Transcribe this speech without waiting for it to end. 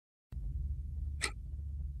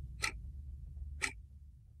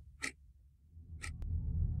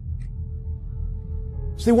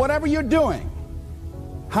See, whatever you're doing,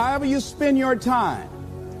 however you spend your time,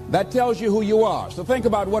 that tells you who you are. So think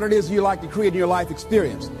about what it is you like to create in your life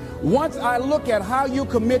experience. Once I look at how you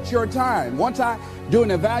commit your time, once I do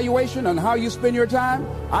an evaluation on how you spend your time,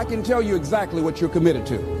 I can tell you exactly what you're committed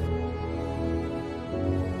to.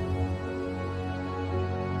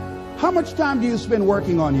 How much time do you spend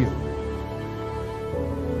working on you?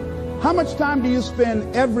 How much time do you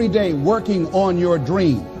spend every day working on your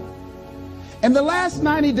dream? In the last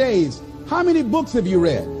 90 days, how many books have you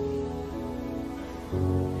read?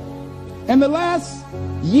 In the last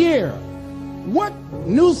year, what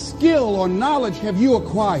new skill or knowledge have you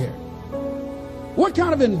acquired? What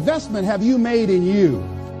kind of investment have you made in you?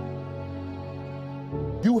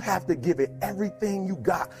 You have to give it everything you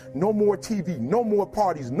got. No more TV, no more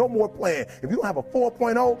parties, no more playing. If you don't have a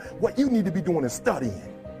 4.0, what you need to be doing is studying.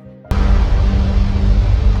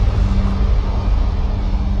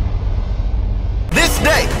 This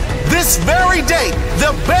day, this very day,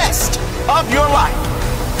 the best of your life.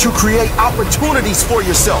 To create opportunities for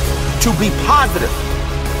yourself, to be positive,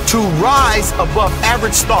 to rise above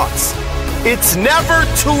average thoughts. It's never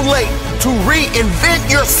too late to reinvent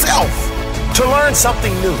yourself, to learn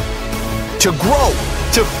something new, to grow,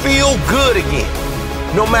 to feel good again.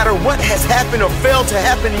 No matter what has happened or failed to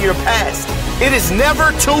happen in your past, it is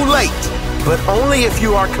never too late, but only if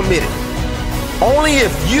you are committed. Only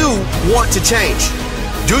if you want to change.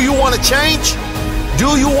 Do you want to change?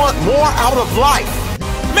 Do you want more out of life?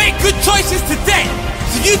 Make good choices today,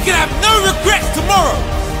 so you can have no regrets tomorrow.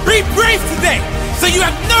 Be brave today, so you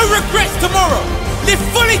have no regrets tomorrow. Live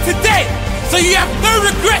fully today, so you have no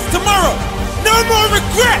regrets tomorrow. No more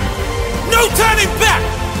regret, no turning back.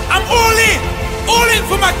 I'm all in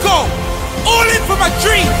for my goal, all in for my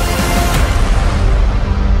dream.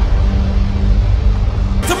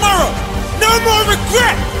 Tomorrow, no more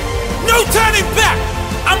regret, no turning back.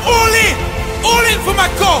 I'm all in for my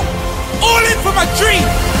goal. All in for my dream.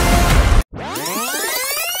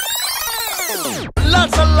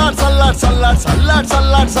 Lots and lots and lots and lots and lots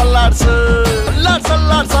and lots and lots lots and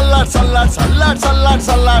lots and lots and lots and lots and lots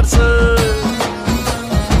and lots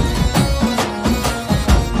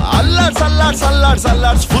lots and lots and lots and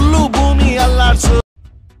lots fullu bhoomi allarchu